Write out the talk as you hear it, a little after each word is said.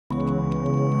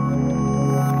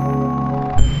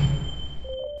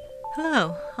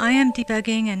Hello, I am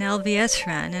debugging an LVS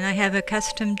run and I have a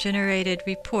custom generated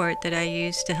report that I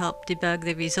use to help debug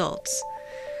the results.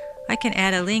 I can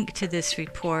add a link to this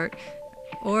report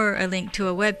or a link to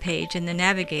a web page in the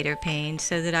navigator pane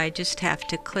so that I just have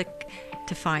to click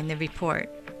to find the report.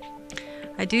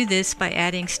 I do this by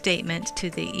adding statements to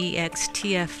the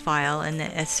extf file in the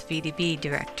svdb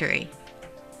directory.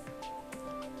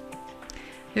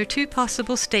 There are two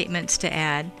possible statements to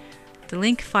add. The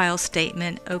link file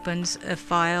statement opens a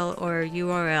file or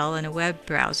URL in a web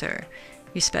browser.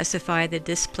 You specify the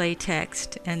display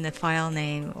text and the file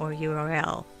name or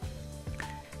URL.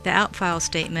 The out file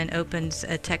statement opens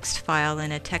a text file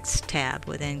in a text tab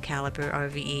within Calibre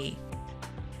RVE.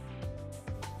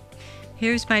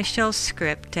 Here's my shell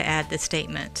script to add the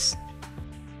statements.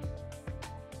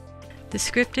 The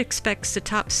script expects the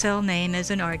top cell name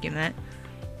as an argument.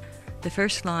 The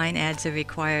first line adds a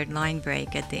required line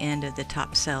break at the end of the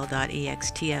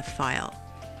topcell.extf file.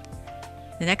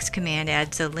 The next command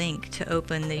adds a link to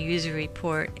open the user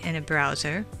report in a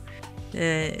browser.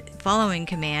 The following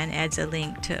command adds a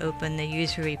link to open the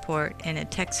user report in a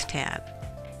text tab.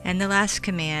 And the last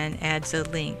command adds a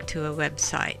link to a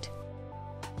website.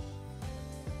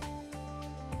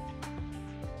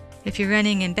 If you're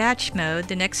running in batch mode,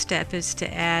 the next step is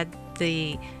to add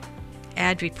the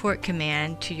add report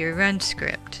command to your run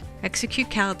script. Execute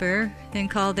Calibre, then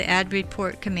call the add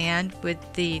report command with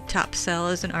the top cell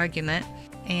as an argument,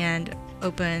 and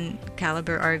open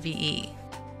Calibre RVE.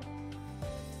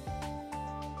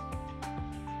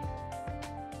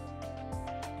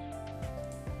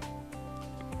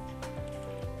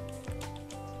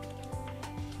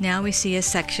 Now we see a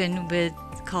section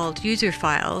called user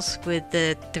files with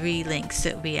the 3 links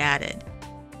that we added.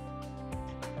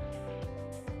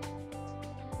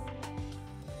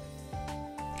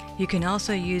 You can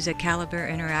also use a Calibre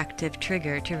interactive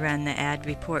trigger to run the add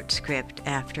report script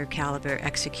after Calibre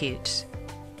executes.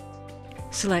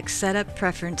 Select Setup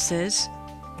Preferences,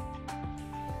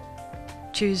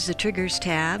 choose the Triggers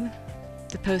tab,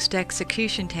 the Post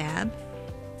Execution tab,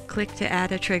 click to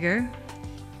add a trigger,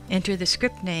 enter the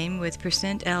script name with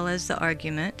 %L as the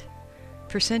argument.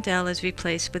 %L is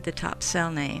replaced with the top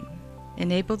cell name.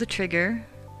 Enable the trigger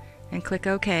and click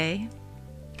OK.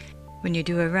 When you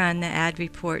do a run, the add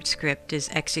report script is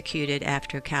executed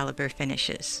after Calibre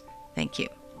finishes. Thank you.